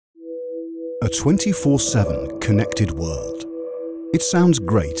A 24/7 connected world. It sounds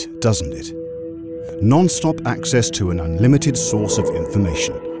great, doesn't it? Non-stop access to an unlimited source of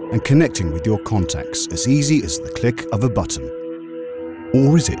information and connecting with your contacts as easy as the click of a button.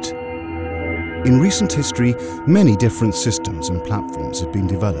 Or is it? In recent history, many different systems and platforms have been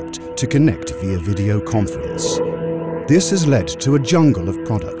developed to connect via video conference. This has led to a jungle of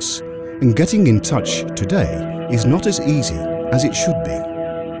products, and getting in touch today is not as easy as it should be.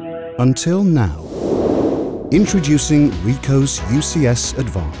 Until now. Introducing Ricoh's UCS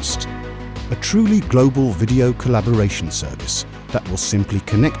Advanced, a truly global video collaboration service that will simply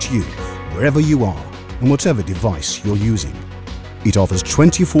connect you wherever you are and whatever device you're using. It offers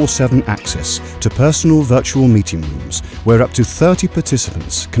 24/7 access to personal virtual meeting rooms where up to 30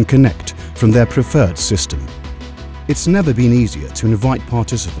 participants can connect from their preferred system. It's never been easier to invite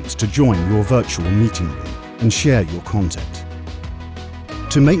participants to join your virtual meeting room and share your content.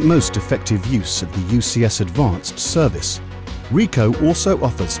 To make most effective use of the UCS Advanced service, Ricoh also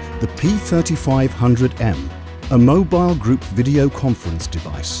offers the P3500M, a mobile group video conference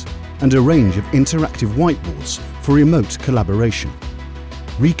device, and a range of interactive whiteboards for remote collaboration.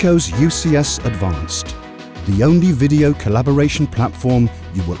 Ricoh's UCS Advanced, the only video collaboration platform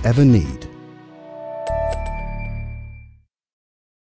you will ever need.